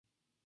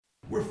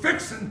we're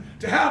fixing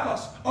to have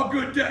us a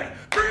good day.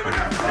 Bring him in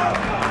there.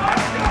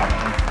 Let's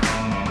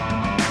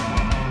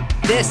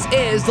go. This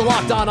is the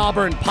Locked On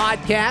Auburn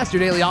podcast, your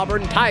daily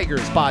Auburn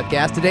Tigers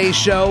podcast. Today's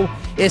show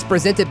is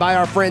presented by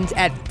our friends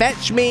at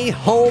Fetch Me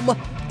Home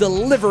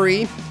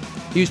Delivery.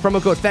 Use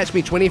promo code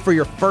FetchMe20 for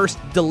your first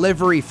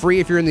delivery free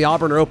if you're in the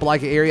Auburn or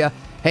Opelika area.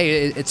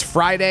 Hey, it's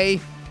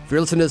Friday. If you're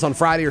listening to this on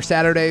Friday or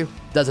Saturday,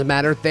 doesn't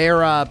matter.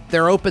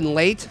 They're open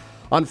late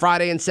on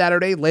Friday and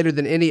Saturday, later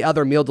than any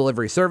other meal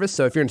delivery service.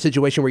 So if you're in a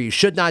situation where you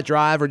should not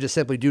drive or just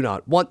simply do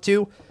not want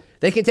to,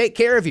 they can take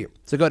care of you.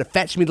 So go to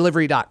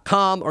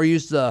FetchMeDelivery.com or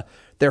use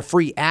their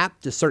free app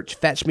to search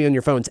Fetch Me on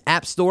your phone's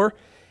app store,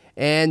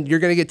 and you're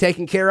going to get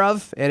taken care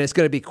of, and it's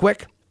going to be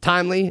quick,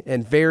 timely,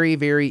 and very,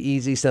 very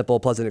easy, simple,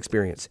 pleasant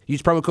experience.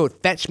 Use promo code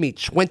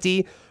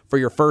FetchMe20 for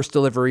your first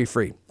delivery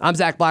free. I'm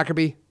Zach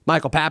Blackerby.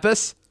 Michael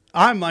Pappas.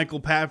 I'm Michael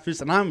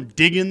Pappas, and I'm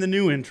digging the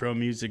new intro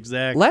music,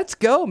 Zach. Let's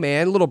go,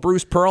 man. A little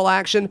Bruce Pearl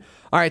action.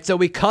 All right, so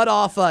we cut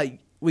off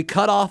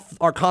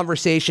our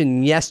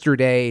conversation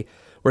yesterday.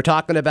 We're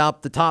talking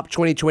about the top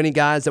 2020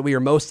 guys that we are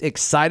most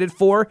excited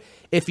for.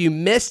 If you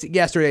missed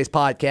yesterday's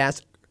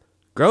podcast,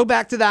 go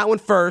back to that one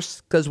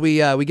first because we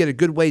get a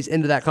good ways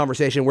into that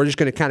conversation. We're just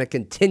going to kind of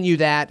continue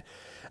that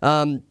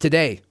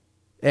today.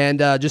 And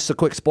just a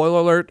quick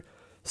spoiler alert,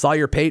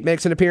 Sawyer Pate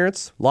makes an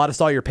appearance. A lot of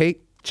Sawyer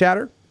Pate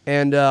chatter.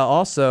 And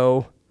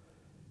also,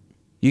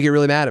 you get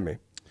really mad at me.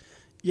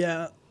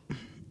 Yeah,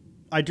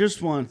 I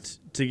just want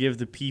to give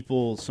the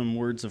people some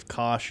words of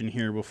caution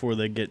here before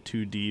they get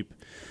too deep.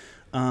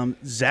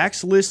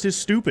 Zach's list is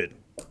stupid,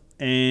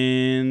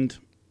 and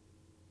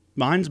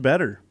mine's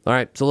better. All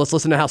right, so let's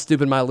listen to how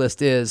stupid my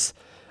list is.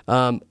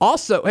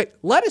 Also, hey,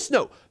 let us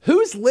know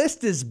whose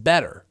list is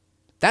better.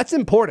 That's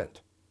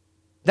important.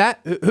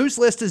 Whose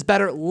list is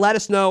better? Let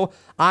us know.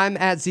 I'm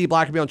at Z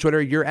Blackerby on Twitter.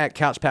 You're at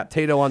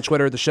CouchPapTato on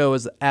Twitter. The show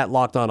is at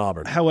Locked On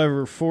Auburn.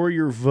 However, for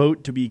your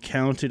vote to be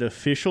counted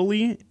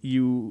officially,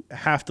 you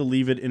have to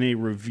leave it in a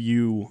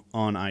review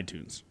on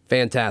iTunes.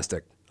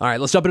 Fantastic. All right,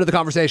 let's jump into the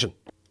conversation.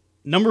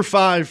 Number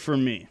 5 for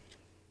me,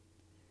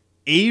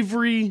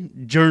 Avery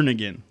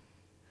Jernigan,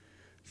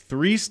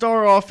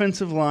 3-star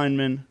offensive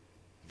lineman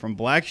from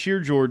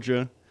Blackshear,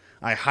 Georgia.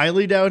 I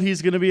highly doubt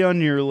he's going to be on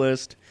your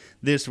list.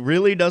 This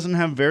really doesn't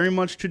have very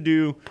much to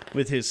do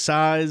with his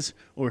size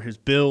or his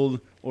build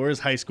or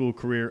his high school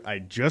career. I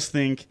just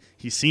think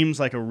he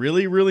seems like a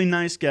really, really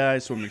nice guy,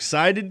 so I'm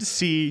excited to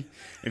see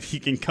if he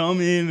can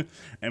come in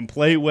and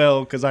play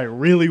well because I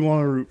really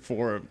want to root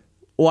for him.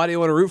 Why do you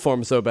want to root for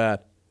him so bad?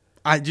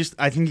 I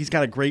think he's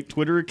got a great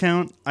Twitter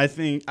account. I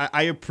think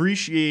I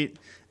appreciate,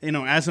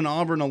 as an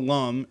Auburn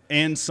alum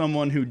and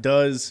someone who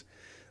does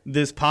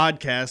this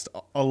podcast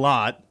a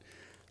lot,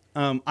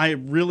 I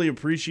really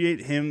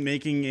appreciate him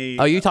making a...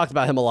 Oh, you talked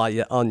about him a lot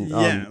on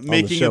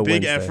making the show a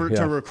big Wednesday. effort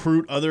to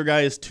recruit other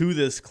guys to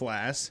this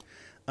class.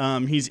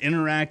 He's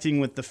interacting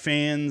with the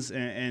fans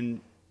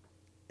and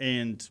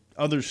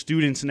other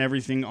students and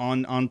everything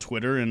on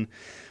Twitter, and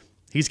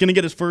he's going to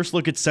get his first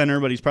look at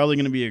center, but he's probably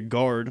going to be a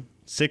guard.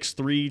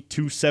 6'3",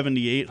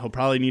 278. He'll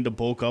probably need to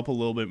bulk up a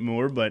little bit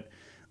more, but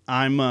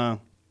I'm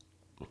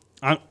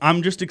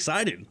just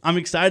excited. I'm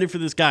excited for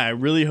this guy. I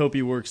really hope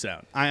he works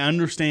out. I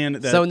understand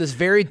that. So in this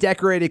very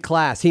decorated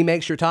class, he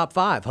makes your top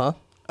 5, huh?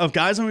 Of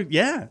guys,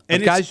 yeah.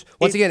 And guys,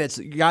 once again, it's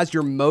guys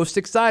you're most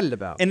excited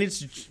about. And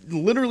it's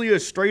literally a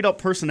straight up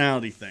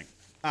personality thing.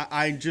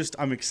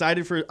 I'm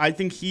excited for. I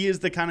think he is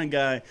the kind of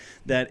guy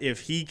that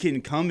if he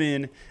can come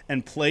in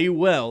and play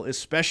well,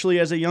 especially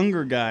as a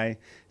younger guy,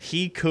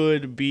 he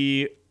could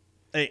be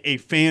a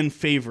fan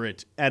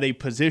favorite at a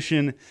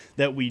position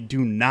that we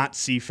do not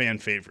see fan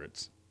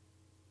favorites.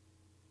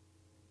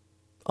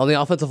 On the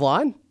offensive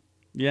line?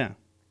 Yeah.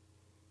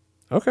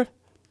 Okay.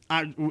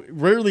 I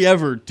rarely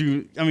ever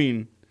do. I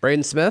mean,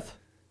 Braden Smith?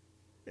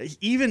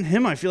 Even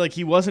him, I feel like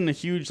he wasn't a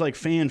huge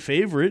fan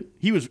favorite.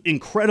 He was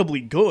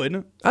incredibly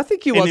good. I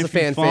think he was a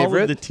fan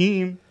favorite. The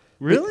team,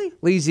 really?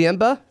 Lee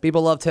Ziemba,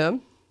 people loved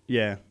him.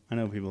 Yeah, I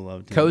know people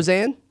loved him.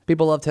 Kozan,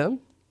 people loved him.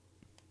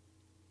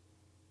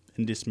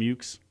 And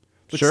Dismukes.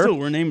 But sure. Still,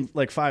 we're named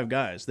 5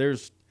 guys.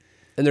 There's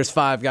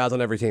 5 guys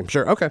on every team.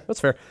 Sure, okay, that's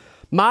fair.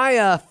 My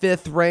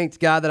 5th ranked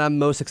guy that I'm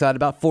most excited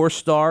about,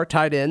 4-star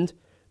tight end,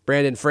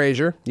 Brandon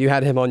Frazier. You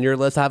had him on your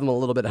list. I have him a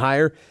little bit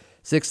higher,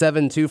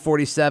 6'7",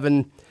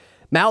 247.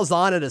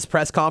 Malzahn at his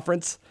press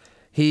conference,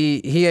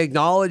 he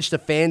acknowledged the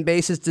fan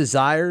base's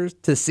desires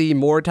to see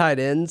more tight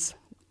ends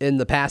in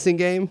the passing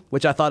game,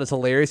 which I thought is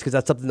hilarious because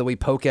that's something that we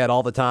poke at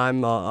all the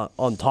time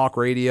on talk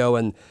radio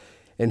and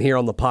here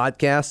on the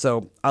podcast.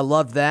 So I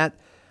love that.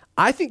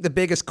 I think the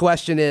biggest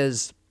question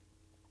is,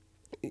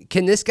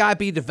 can this guy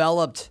be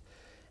developed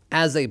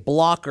as a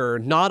blocker,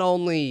 not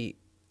only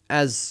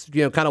as,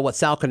 kind of what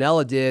Sal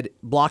Cannella did,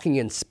 blocking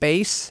in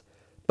space,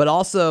 but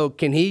also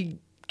can he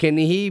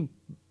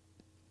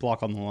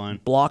block on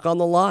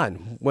the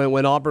line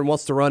when Auburn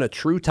wants to run a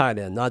true tight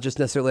end, not just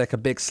necessarily like a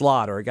big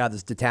slot or a guy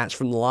that's detached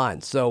from the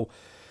line. So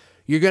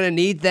you're going to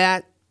need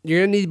that.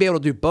 You're going to need to be able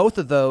to do both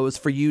of those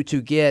for you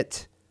to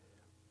get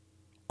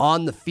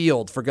on the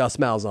field for Gus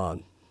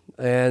Malzahn.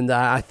 And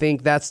I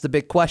think that's the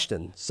big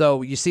question.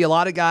 So you see a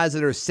lot of guys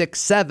that are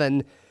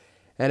 6'7",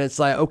 and it's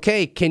like,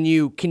 okay, can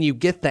you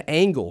get the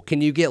angle?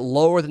 Can you get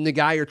lower than the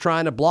guy you're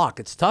trying to block?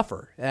 It's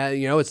tougher.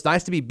 It's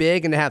nice to be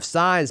big and to have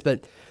size,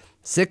 but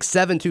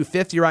 6'7",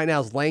 250 right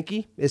now is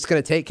lanky. It's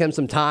going to take him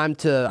some time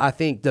to, I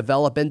think,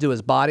 develop into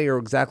his body or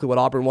exactly what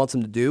Auburn wants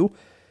him to do.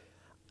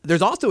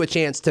 There's also a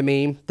chance to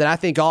me that I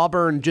think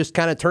Auburn just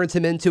kind of turns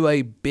him into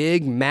a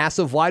big,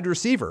 massive wide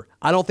receiver.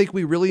 I don't think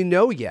we really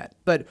know yet.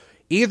 But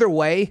either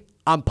way,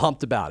 I'm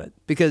pumped about it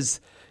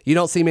because you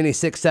don't see many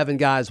 6'7"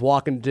 guys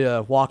walk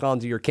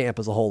onto your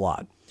campus a whole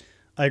lot.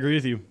 I agree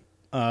with you.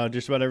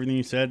 Just about everything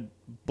you said.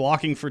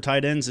 Blocking for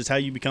tight ends is how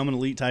you become an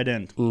elite tight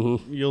end.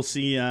 Mm-hmm. You'll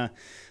see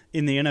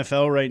in the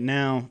NFL right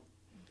now,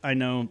 I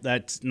know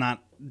that's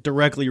not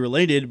directly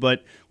related,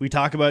 but we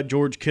talk about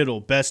George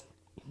Kittle,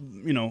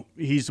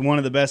 he's one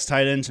of the best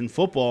tight ends in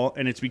football,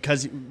 and it's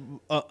because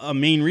a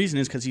main reason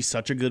is because he's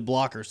such a good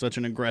blocker, such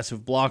an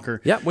aggressive blocker.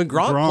 Yeah, when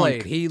Gronk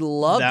played, he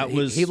loved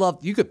he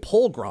loved. You could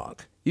pull Gronk.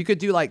 You could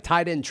do like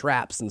tight end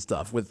traps and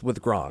stuff with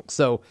Gronk.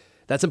 So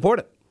that's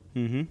important.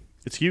 Mm-hmm.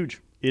 It's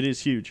huge. It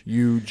is huge.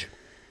 Huge.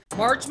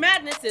 March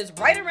Madness is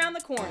right around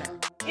the corner.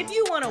 If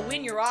you want to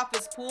win your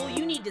office pool,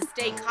 you need to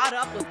stay caught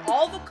up with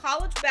all the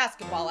college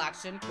basketball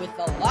action with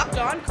the Locked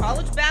On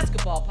College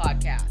Basketball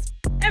Podcast.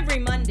 Every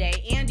Monday,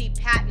 Andy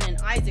Patton and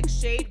Isaac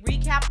Shade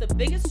recap the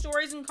biggest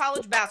stories in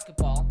college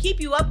basketball, keep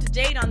you up to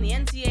date on the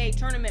NCAA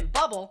tournament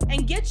bubble,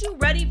 and get you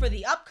ready for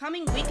the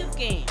upcoming week of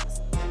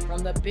games. From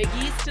the Big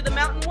East to the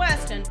Mountain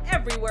West and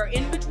everywhere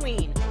in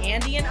between,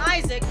 Andy and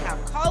Isaac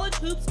have college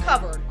hoops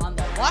covered on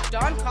the Locked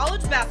On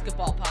College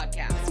Basketball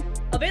Podcast.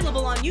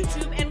 Available on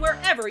YouTube and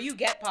wherever you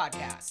get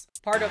podcasts.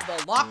 Part of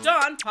the Locked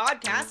On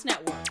Podcast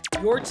Network.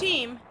 Your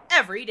team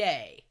every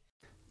day.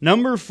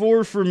 Number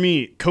 4 for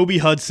me, Kobe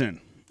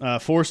Hudson.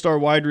 4-star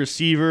wide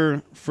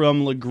receiver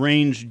from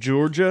LaGrange,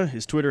 Georgia.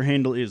 His Twitter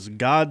handle is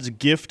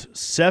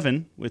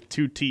GodsGift7 with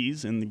 2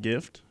 T's in the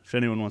gift, if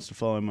anyone wants to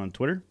follow him on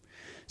Twitter.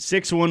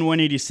 6'1",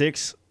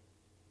 186.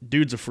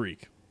 Dude's a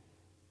freak.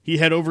 He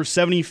had over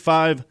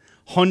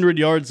 7,500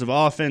 yards of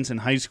offense in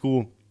high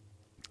school.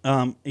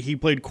 He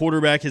played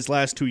quarterback his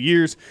last 2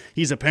 years.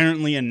 He's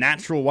apparently a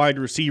natural wide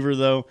receiver,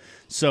 though,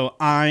 so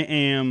I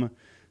am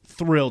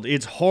thrilled.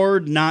 It's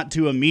hard not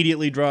to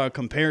immediately draw a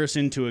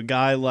comparison to a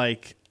guy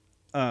like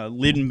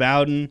Lyndon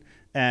Bowden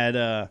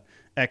at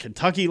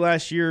Kentucky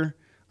last year.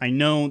 I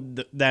know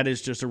that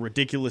is just a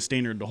ridiculous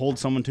standard to hold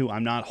someone to.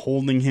 I'm not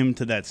holding him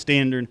to that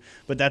standard,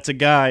 but that's a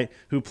guy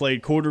who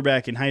played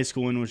quarterback in high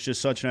school and was just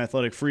such an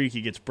athletic freak.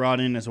 He gets brought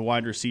in as a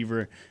wide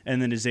receiver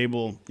and then is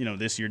able,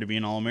 this year to be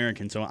an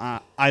All-American. So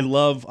I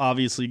love,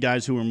 obviously,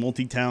 guys who are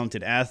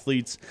multi-talented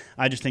athletes.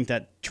 I just think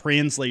that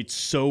translates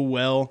so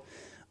well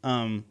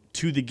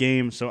to the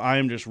game. So I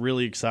am just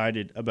really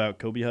excited about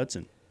Kobe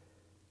Hudson.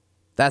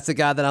 That's the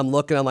guy that I'm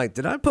like,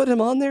 did I put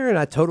him on there? And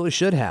I totally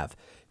should have.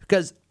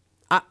 Because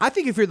I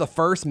think if you're the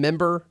first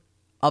member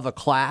of a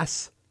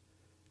class,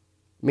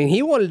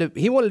 he wanted to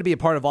be a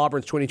part of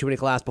Auburn's 2020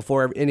 class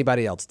before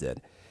anybody else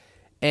did.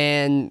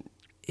 And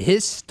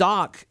his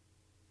stock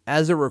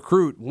as a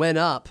recruit went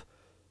up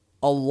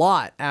a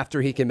lot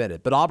after he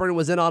committed. But Auburn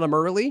was in on him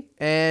early,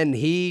 and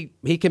he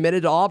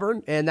committed to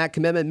Auburn, and that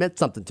commitment meant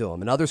something to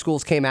him, and other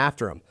schools came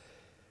after him.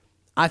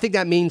 I think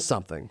that means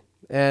something.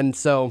 And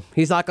so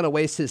he's not going to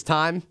waste his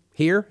time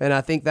here, and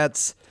I think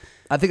that's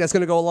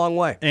going to go a long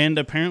way. And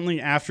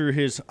apparently after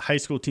his high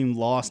school team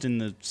lost in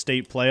the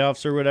state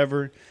playoffs or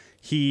whatever,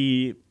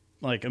 he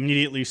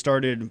immediately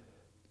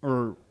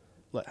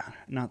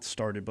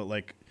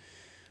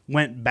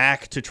went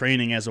back to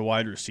training as a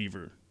wide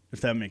receiver,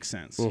 if that makes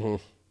sense.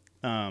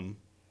 Mm-hmm.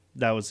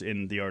 That was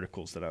in the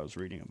articles that I was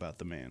reading about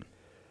the man.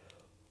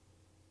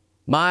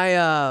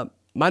 My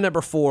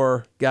number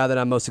 4 guy that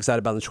I'm most excited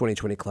about in the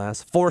 2020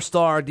 class,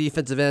 4-star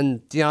defensive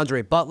end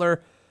DeAndre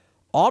Butler.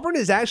 Auburn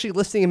is actually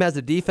listing him as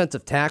a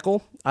defensive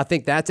tackle. I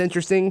think that's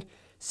interesting.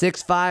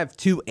 6'5",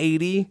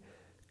 280.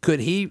 Could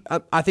he?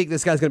 I think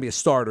this guy's going to be a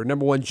starter.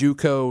 Number 1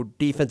 JUCO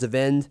defensive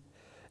end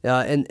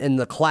in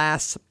the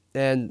class,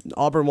 and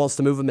Auburn wants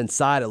to move him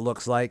inside, it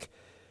looks like.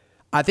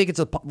 I think it's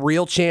a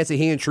real chance that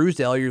he and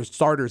Truesdale are your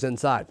starters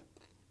inside.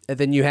 And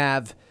then you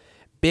have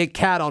Big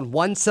Cat on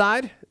one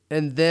side,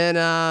 and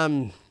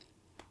then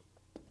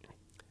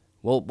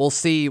we'll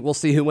see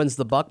who wins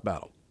the buck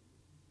battle.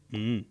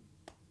 He's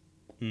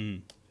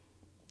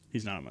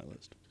not on my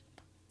list.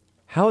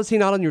 How is he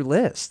not on your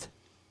list?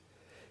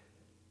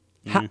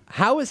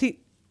 How is he?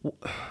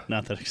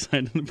 Not that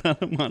excited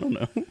about him. I don't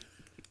know.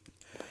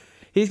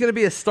 He's going to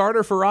be a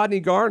starter for Rodney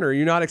Garner.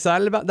 You're not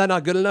excited about that?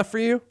 Not good enough for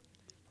you?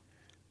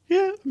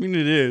 Yeah,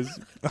 it is.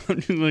 I'm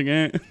just like,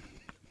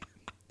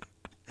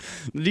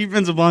 The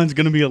defensive line is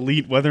going to be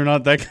elite whether or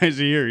not that guy's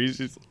here. He's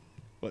just,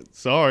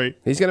 sorry.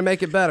 He's going to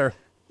make it better.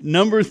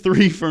 Number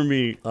 3 for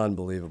me.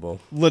 Unbelievable.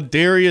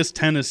 Ladarius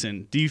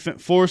Tennyson,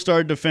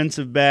 4-star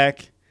defensive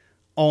back,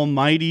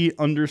 almighty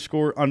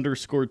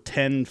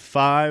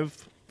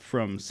 __10.5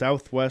 from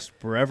Southwest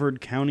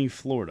Brevard County,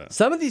 Florida.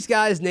 Some of these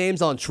guys'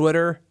 names on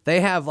Twitter, they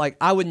have like,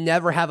 I would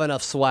never have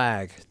enough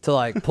swag to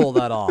like pull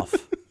that off.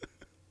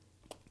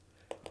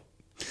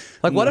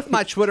 Like, what if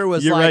my Twitter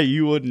was You're like, right,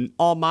 you wouldn't.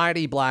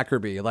 Almighty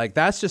Blackerby? Like,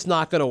 that's just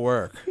not going to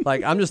work.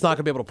 Like, I'm just not going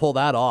to be able to pull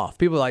that off.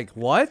 People are like,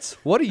 what?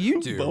 What do you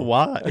do? But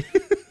why?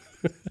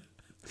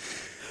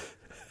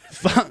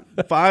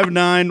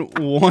 5'9",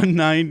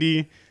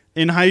 190.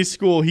 In high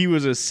school, he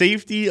was a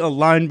safety, a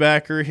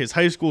linebacker, his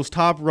high school's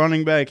top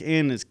running back,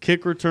 and his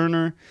kick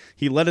returner.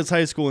 He led his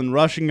high school in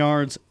rushing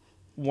yards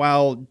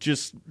while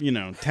just,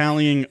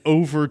 tallying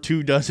over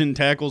 24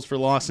 tackles for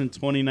loss in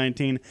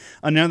 2019.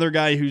 Another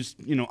guy who's,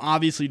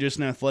 obviously just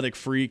an athletic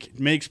freak,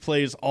 makes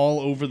plays all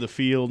over the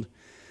field.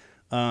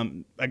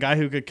 A guy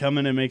who could come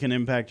in and make an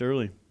impact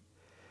early.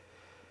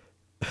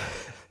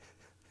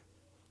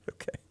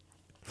 Okay.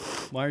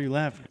 Why are you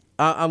laughing?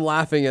 I'm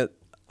laughing at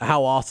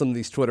how awesome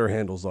these Twitter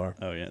handles are.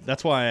 Oh, yeah.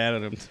 That's why I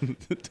added them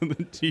to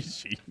the cheat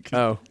sheet.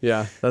 Oh,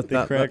 yeah.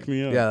 They cracked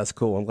me up. Yeah, that's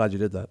cool. I'm glad you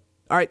did that.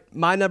 All right,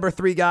 my number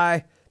 3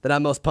 guy that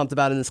I'm most pumped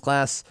about in this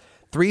class,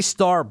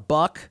 3-star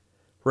Buck,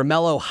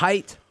 Romello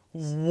Height.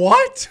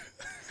 What?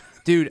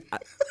 Dude,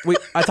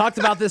 I talked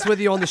about this with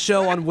you on the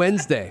show on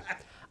Wednesday.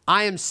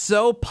 I am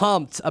so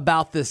pumped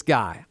about this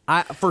guy.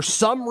 For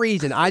some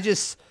reason, I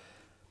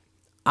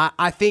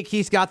think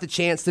he's got the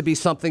chance to be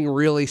something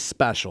really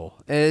special.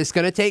 And it's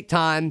going to take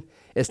time.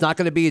 It's not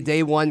going to be a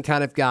day one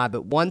kind of guy.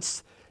 But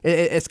once,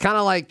 it's kind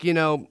of like,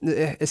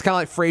 it's kind of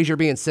like Frazier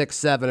being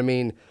 6'7". I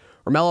mean,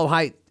 Romello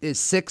Height is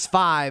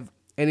 6'5",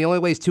 and he only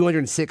weighs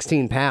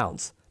 216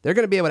 pounds. They're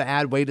going to be able to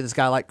add weight to this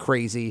guy like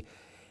crazy.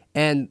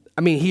 And,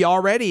 I mean, he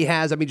already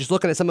has, just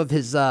looking at some of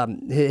his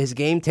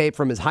game tape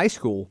from his high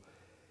school,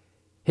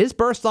 his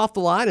burst off the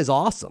line is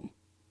awesome.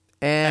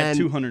 And at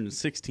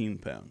 216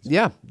 pounds.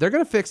 Yeah, they're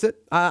going to fix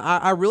it.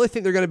 I really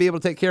think they're going to be able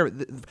to take care of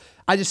it.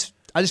 I just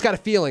got a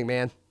feeling,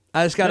 man.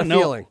 I just got a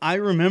feeling. I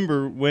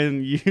remember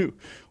when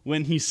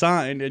he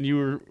signed and you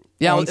were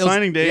on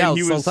signing day, yeah, and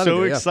he was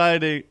so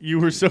excited. You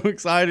were so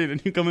excited,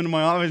 and you come into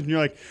my office and you're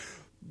like,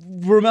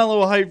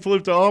 Romello Height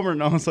flipped to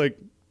Auburn. And I was like,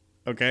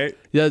 okay.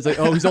 Yeah, it's like,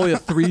 oh, he's only a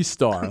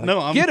 3-star. Like,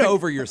 no, get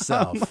over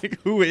yourself. I'm like,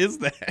 who is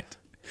that?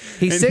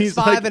 He's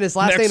 6'5", and his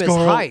last name is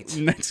Height.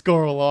 Next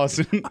Carl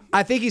Lawson.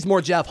 I think he's more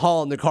Jeff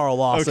Hall than Carl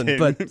Lawson, okay.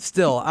 But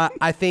still,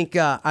 I think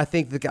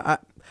the guy.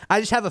 I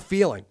just have a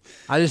feeling.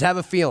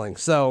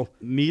 So,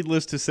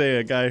 needless to say,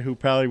 a guy who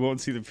probably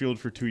won't see the field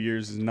for 2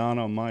 years is not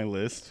on my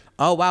list.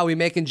 Oh wow, we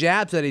making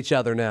jabs at each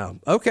other now.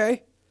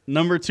 Okay.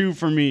 Number 2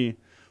 for me,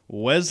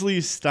 Wesley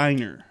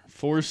Steiner,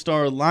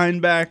 4-star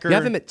linebacker. You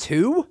have him at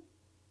 2?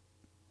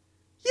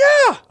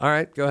 Yeah. All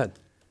right, go ahead.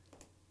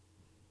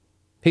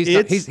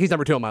 He's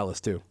number 2 on my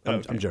list too.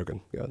 I'm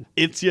joking. Go ahead.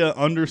 It's ya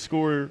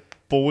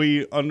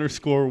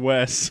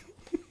 _boy_Wes.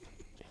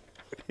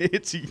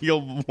 It's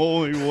your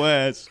boy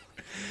Wes.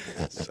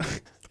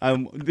 I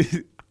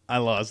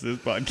lost this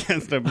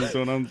podcast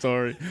episode. I'm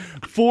sorry.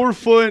 4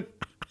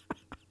 foot,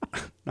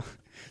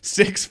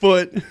 6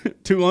 foot,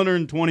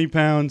 220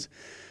 pounds,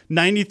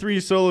 93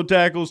 solo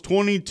tackles,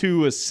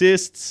 22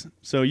 assists.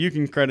 So you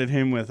can credit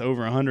him with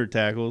over 100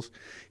 tackles.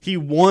 He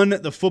won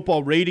the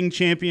football rating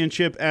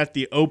championship at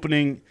the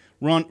opening.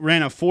 Ran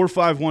a 4.5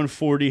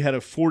 140, had a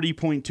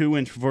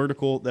 40.2-inch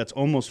vertical. That's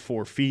almost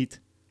 4 feet,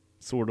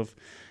 sort of.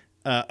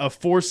 A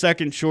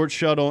 4-second short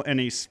shuttle and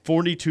a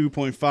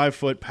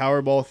 42.5-foot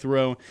power ball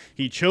throw.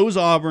 He chose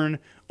Auburn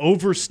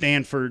over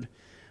Stanford.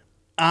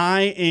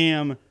 I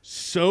am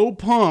so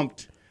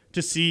pumped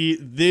to see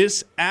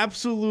this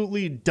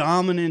absolutely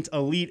dominant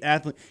elite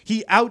athlete.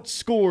 He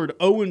outscored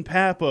Owen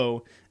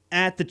Papo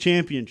at the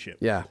championship.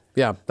 Yeah.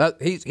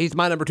 He's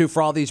my number 2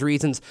 for all these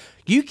reasons.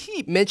 You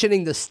keep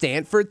mentioning the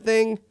Stanford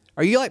thing.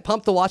 Are you like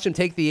pumped to watch him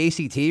take the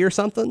ACT or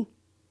something?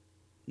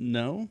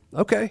 No.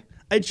 Okay.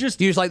 Do you just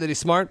like that he's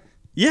smart?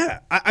 Yeah,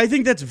 I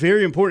think that's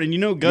very important.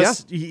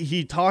 Gus,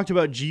 he talked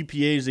about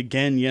GPAs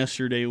again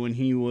yesterday when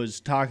he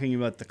was talking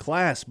about the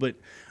class. But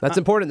that's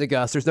important to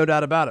Gus. There's no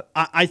doubt about it.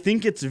 I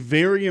think it's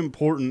very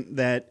important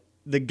that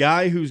the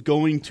guy who's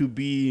going to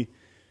be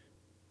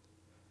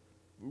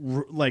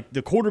like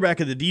the quarterback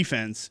of the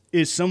defense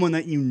is someone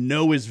that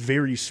is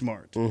very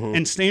smart. Mm-hmm.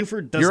 And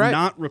Stanford does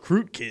not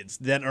recruit kids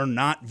that are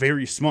not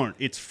very smart.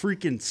 It's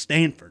freaking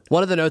Stanford.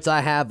 One of the notes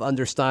I have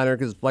under Steiner,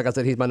 because like I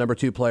said, he's my number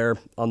 2 player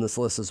on this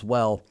list as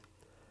well.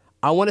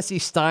 I want to see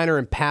Steiner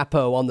and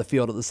Papo on the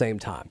field at the same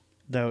time.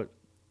 That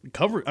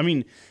cover. I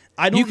mean,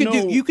 I don't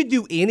know. You could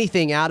do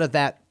anything out of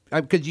that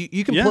because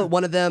you can put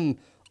one of them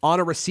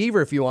on a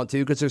receiver if you want to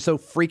because they're so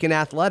freaking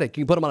athletic.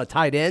 You can put them on a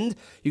tight end.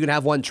 You can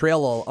have one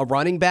trail a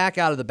running back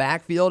out of the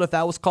backfield if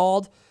that was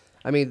called.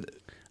 I mean,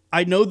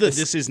 I know that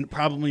this is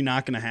probably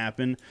not going to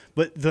happen,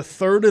 but the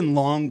 3rd and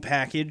long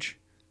package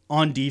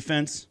on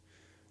defense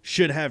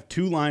should have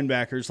 2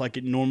 linebackers like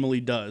it normally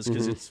does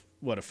because it's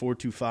a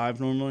 4-2-5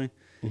 normally.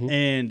 Mm-hmm.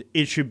 And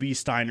it should be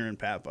Steiner and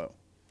Papo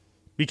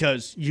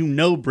because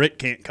Britt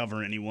can't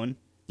cover anyone.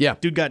 Yeah.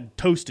 Dude got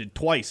toasted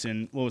twice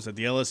in, the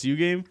LSU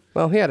game?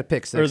 Well, he had a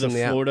pick 6. Or the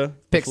Florida.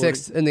 Pick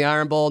 6 in the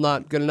Iron Bowl,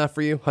 not good enough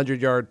for you?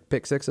 100-yard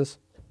pick 6s?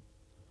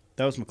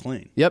 That was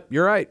McLean. Yep,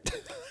 you're right.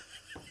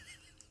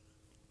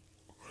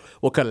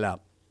 We'll cut it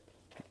out.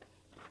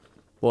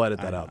 We'll edit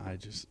that out. I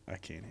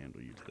can't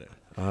handle you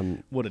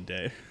today. What a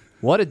day.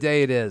 What a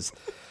day it is.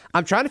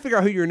 I'm trying to figure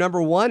out who your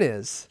number one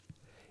is.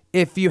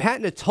 If you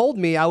hadn't have told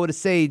me, I would have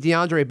said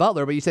DeAndre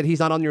Butler, but you said he's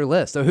not on your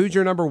list. So who's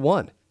your number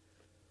one?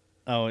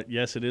 Oh,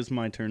 yes, it is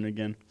my turn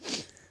again.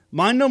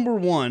 My number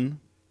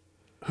one,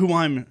 who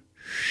I'm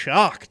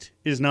shocked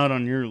is not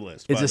on your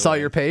list. Is it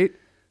Sawyer Pate?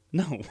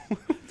 No. Why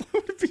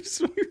would it be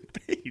Sawyer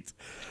Pate?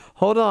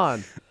 Hold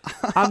on.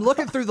 I'm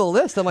looking through the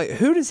list. I'm like,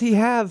 who does he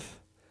have?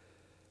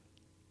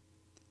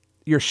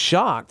 You're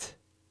shocked.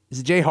 Is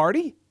it Jay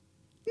Hardy?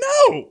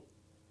 No.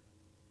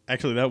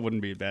 Actually, that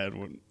wouldn't be a bad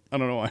one. I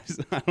don't know why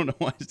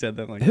I said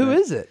that like that. Who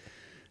is it?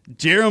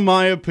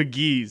 Jeremiah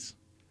Pegues,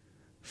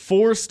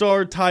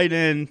 4-star tight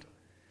end,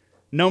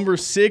 number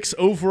 6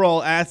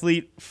 overall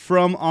athlete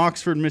from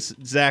Oxford,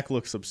 Mississippi. Zach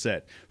looks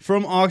upset.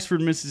 From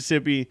Oxford,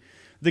 Mississippi.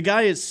 The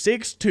guy is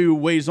 6'2",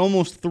 weighs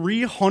almost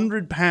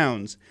 300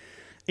 pounds.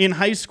 In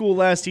high school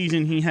last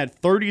season, he had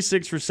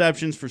 36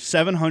 receptions for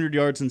 700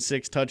 yards and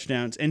 6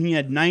 touchdowns, and he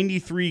had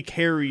 93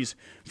 carries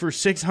for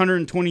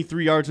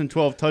 623 yards and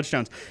 12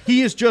 touchdowns.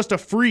 He is just a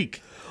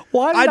freak.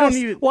 Why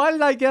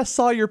did I guess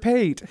Sawyer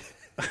Pate?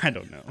 I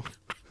don't know.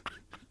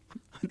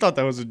 I thought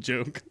that was a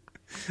joke.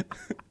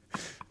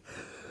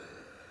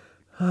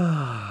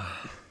 No,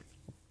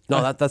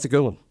 that's a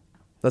good one.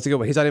 That's a good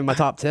one. He's not even my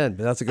top 10,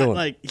 but that's a good one.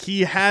 Like,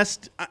 he has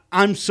to,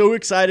 I'm so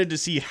excited to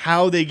see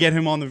how they get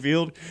him on the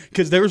field,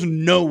 because there's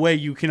no way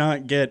you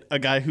cannot get a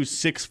guy who's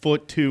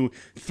 6'2",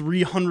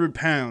 300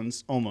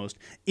 pounds almost,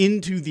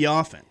 into the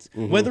offense.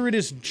 Mm-hmm. Whether it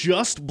is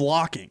just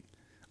blocking.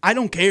 I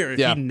don't care if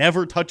he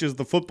never touches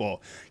the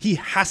football. He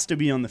has to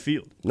be on the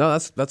field. No,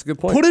 that's a good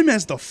point. Put him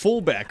as the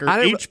fullback or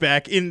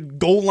H-back in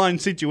goal line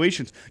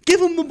situations.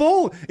 Give him the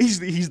ball. He's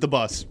the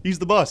bus. He's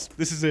the bus.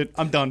 This is it.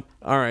 I'm done.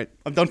 All right.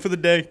 I'm done for the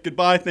day.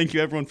 Goodbye. Thank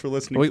you, everyone, for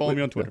listening. Follow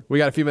me on Twitter. We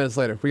got a few minutes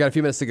later. We got a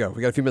few minutes to go.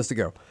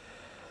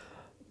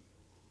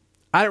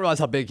 I didn't realize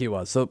how big he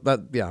was. So,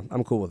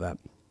 I'm cool with that.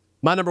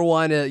 My number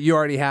one, you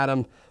already had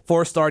him.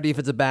 4-star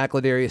defensive back,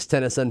 Ladarius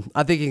Tennyson.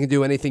 I think he can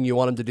do anything you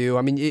want him to do.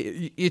 I mean,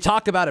 you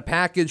talk about a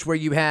package where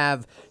you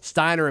have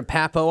Steiner and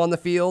Papo on the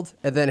field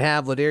and then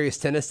have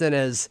Ladarius Tennyson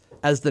as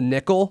the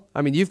nickel.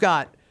 I mean, you've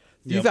got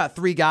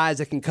 3 guys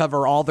that can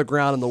cover all the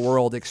ground in the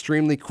world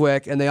extremely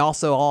quick, and they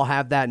also all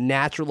have that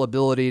natural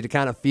ability to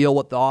kind of feel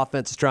what the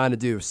offense is trying to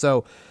do.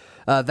 So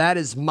that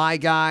is my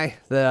guy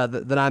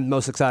that I'm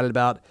most excited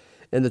about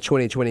in the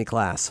 2020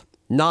 class.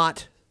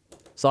 Not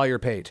Sawyer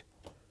Pate.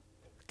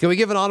 Can we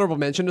give an honorable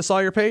mention to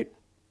Sawyer Pate?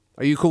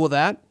 Are you cool with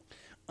that?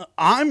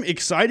 I'm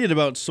excited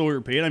about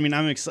Sawyer Pate. I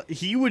mean,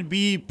 he would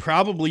be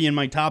probably in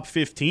my top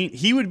 15.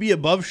 He would be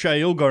above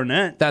Shail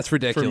Garnett. That's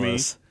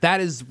ridiculous. That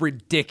is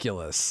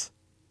ridiculous.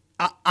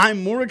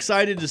 I'm more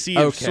excited to see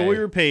if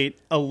Sawyer Pate,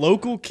 a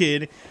local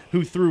kid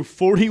who threw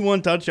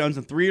 41 touchdowns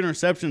and 3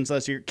 interceptions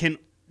last year, can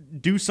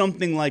do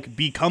something like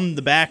become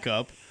the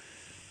backup.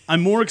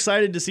 I'm more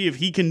excited to see if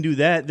he can do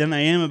that than I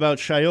am about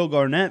Shail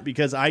Garnett,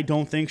 because I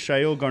don't think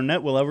Shail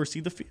Garnett will ever see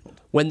the field.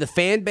 When the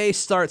fan base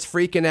starts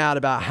freaking out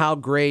about how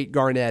great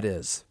Garnett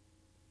is,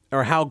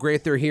 or how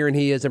great they're hearing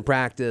he is in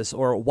practice,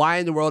 or why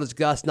in the world is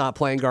Gus not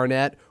playing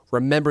Garnett,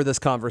 remember this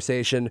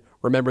conversation,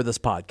 remember this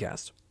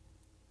podcast.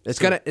 It's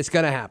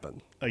gonna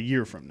happen. A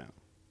year from now.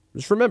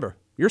 Just remember,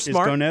 you're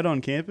smart. Is Garnett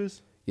on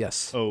campus?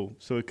 Yes. Oh,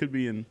 so it could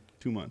be in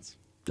 2 months.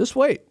 Just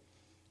wait.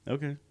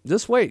 Okay.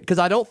 Just wait, because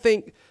I don't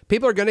think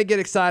people are going to get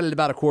excited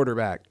about a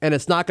quarterback, and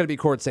it's not going to be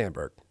Cord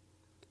Sandberg.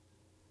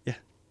 Yeah.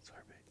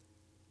 Sorry, babe.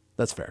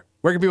 That's fair.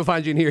 Where can people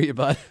find you and hear you,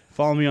 bud?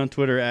 Follow me on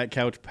Twitter at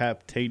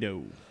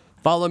CouchPaptato.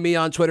 Follow me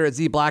on Twitter at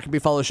ZBlackerby.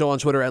 Follow the show on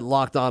Twitter at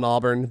Locked On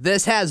Auburn.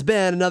 This has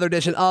been another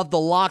edition of the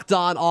Locked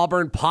On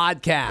Auburn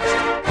podcast.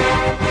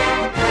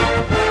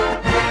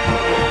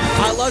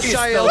 I love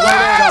Shail.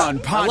 Locked On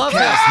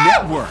Podcast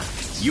Network.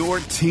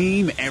 Your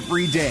team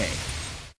every day.